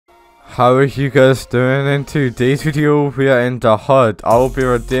How are you guys doing? In today's video we are in the hood. I will be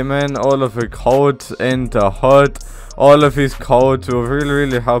redeeming all of the codes in the hood. All of these codes will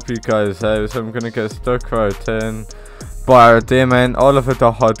really help you guys out, so I'm gonna get stuck right in by redeeming all of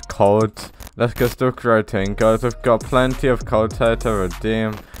the hood codes. Let's get stuck right in, guys. I've got plenty of codes here to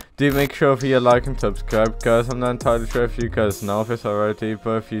redeem. Do make sure if you like and subscribe, guys. I'm not entirely sure if you guys know this already,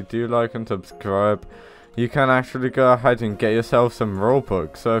 but if you do like and subscribe, you can actually go ahead and get yourself some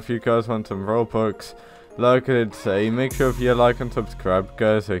Robux. So if you guys want some Robux, like I did say, make sure if you like and subscribe,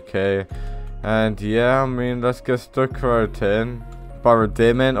 guys, okay? And yeah, I mean, let's get stuck right in by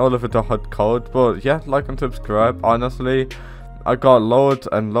redeeming all of the hot codes. But yeah, like and subscribe. Honestly, I got loads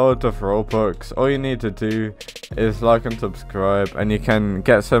and loads of Robux. All you need to do is like and subscribe, and you can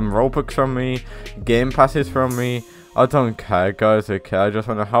get some Robux from me, game passes from me. I don't care, guys, okay? I just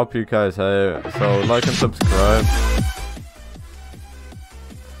want to help you guys out, so like and subscribe.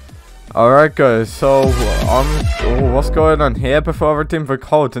 Alright, guys, so what's going on here? Before I redeem the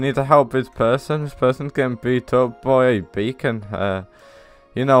codes, I need to help this person. This person's getting beat up by a beacon.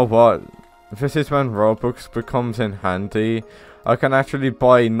 You know what? This is when Robux becomes in handy. I can actually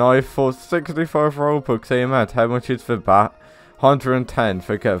buy a knife for 65 Robux. Hey, man, how much is the bat? 110,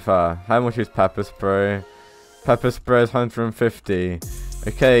 forget that. How much is pepper spray? Pepper spray is 150.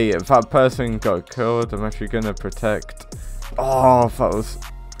 Okay, that person got killed. I'm actually gonna protect. Oh, that was.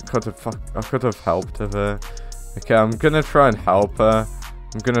 I could have helped her there. Okay, I'm gonna try and help her.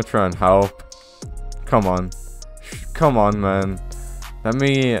 I'm gonna try and help. Come on, come on, man. Let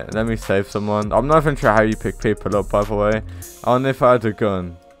me save someone. I'm not even sure how you pick people up, by the way. Only if I had a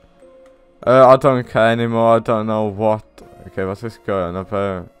gun. I don't care anymore. I don't know what. Okay, what's this going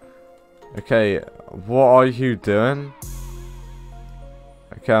about? Okay, what are you doing?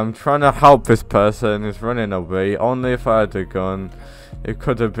 Okay, I'm trying to help this person who's running away. Only if I had a gun, it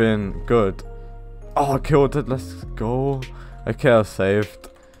could have been good. Oh, I killed it. Let's go. Okay, I saved.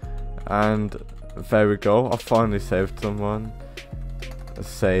 And there we go. I finally saved someone. I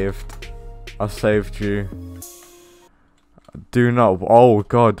saved you. Do not. Oh,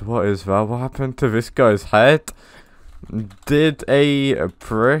 God. What is that? What happened to this guy's head? Did a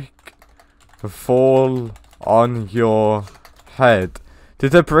brick fall on your head?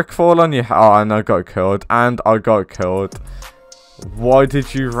 Did a brick fall on your head? Oh, and I got killed. And I got killed. Why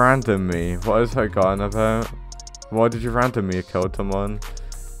did you random me? What is that going about? Why did you random me? You killed someone.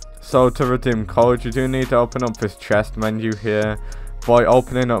 So to redeem codes, you do need to open up this chest menu here. By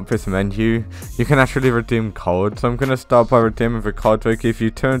opening up this menu, you can actually redeem codes. So I'm going to start by redeeming the code that give you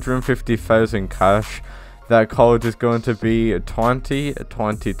 250,000 cash. That code is going to be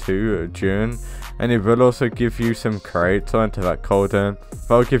 2022 June, and it will also give you some crates. So enter that code in.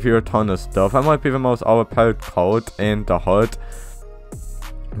 That'll give you a ton of stuff. That might be the most overpowered code in the hood.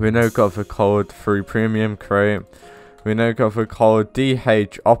 We now got the code 3 premium crate. We now got the code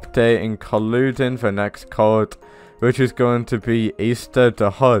DH update, including the next code, which is going to be Easter the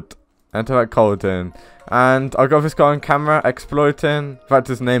hood. Enter that code in. And I got this guy on camera exploiting. That's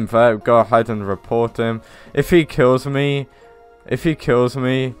his name there. Go ahead and report him. If he kills me, if you kill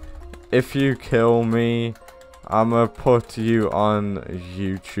me, I'ma put you on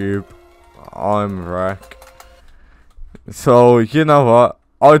YouTube. I'm wreck. So you know what?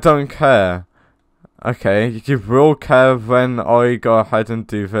 I don't care. Okay, you will care when I go ahead and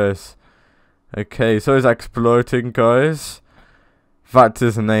do this. Okay, so he's exploiting, guys. That's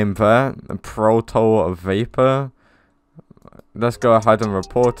his name there, Proto Vapor. Let's go ahead and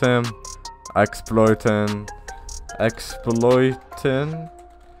report him. Exploiting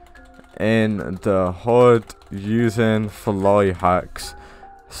in the hood using fly hacks.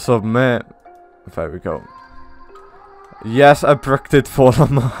 Submit. There we go. Yes, a brick did fall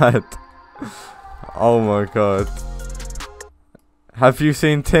on my head. Oh my god. Have you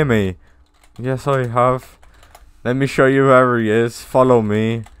seen Timmy? Yes, I have. Let me show you where he is. Follow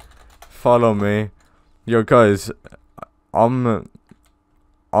me. Follow me. Yo, guys, I'm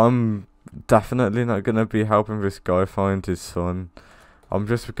definitely not gonna be helping this guy find his son. I'm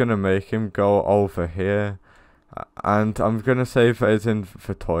just gonna make him go over here, and I'm gonna say that he's in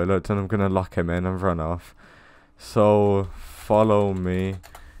the toilet, and I'm gonna lock him in and run off. So follow me.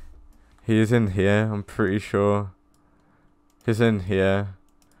 He is in here. I'm pretty sure he's in here.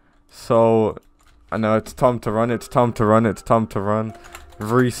 So I know it's time to run. It's time to run. It's time to run.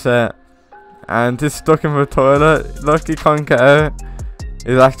 Reset. And he's stuck in the toilet. Look, he can't get out.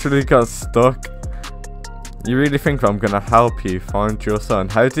 He's actually got stuck. You really think that I'm gonna help you find your son?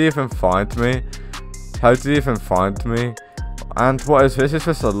 How do you even find me? How do you even find me? And what is this? Is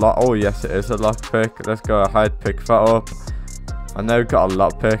this a lot? Oh yes, it is a lockpick. Let's go ahead, pick that up. I now got a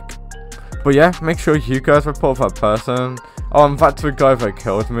lockpick. But yeah, make sure you guys report that person. Oh, and that's the guy that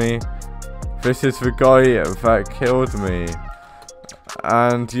killed me. This is the guy that killed me.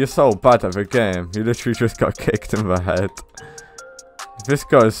 And you're so bad at the game. You literally just got kicked in the head. This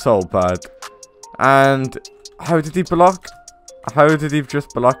guy is so bad. And how did he block? How did he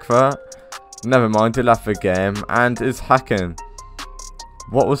just block that? Never mind, he left the game and is hacking.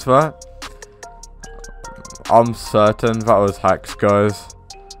 What was that? I'm certain that was hacks, guys.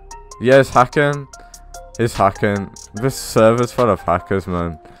 Yeah, it's hacking. It's hacking. This server's full of hackers,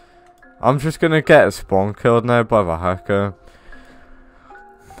 man. I'm just gonna get spawn killed now by the hacker.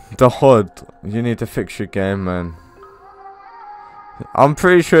 The hood. You need to fix your game, man. I'm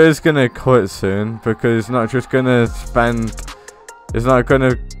pretty sure he's gonna quit soon because he's not just gonna spend. He's not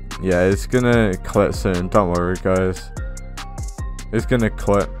gonna. Yeah, he's gonna quit soon. Don't worry, guys. He's gonna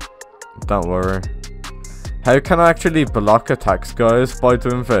quit. Don't worry. How can I actually block attacks, guys, by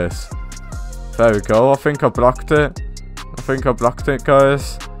doing this? There we go. I think I blocked it. I think I blocked it,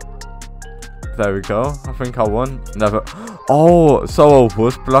 guys. There we go. I think I won. Never. Oh, so I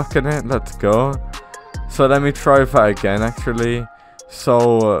was blocking it. Let's go. So let me try that again, actually.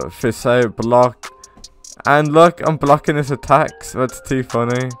 So, this out, block. And look, I'm blocking his attacks. That's too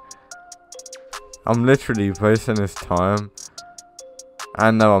funny. I'm literally wasting his time.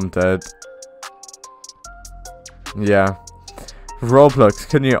 And now I'm dead. Yeah. Roblox,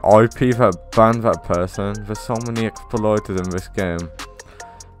 can you IP that, ban that person? There's so many exploiters in this game.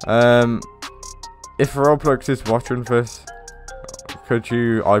 If Roblox is watching this, could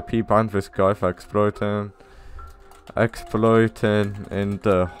you IP ban this guy for exploiting? Exploiting in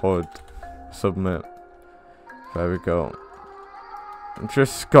the hood. Submit. There we go.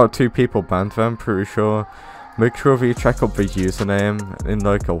 Just got 2 people banned there, I'm pretty sure. Make sure that you check up the username in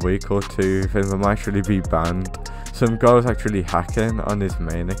like a week or 2, then they might actually be banned. Some guy was actually hacking on his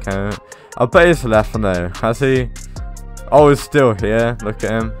main account. I bet he's left now, has he? Oh, he's still here, look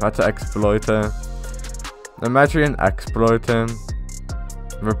at him, that's an exploiter. Imagine exploiting.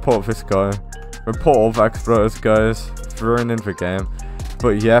 Report this guy. Report all the exploiters, guys. Ruining the game.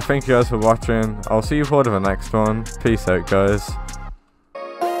 But yeah, thank you guys for watching. I'll see you for the next one. Peace out, guys.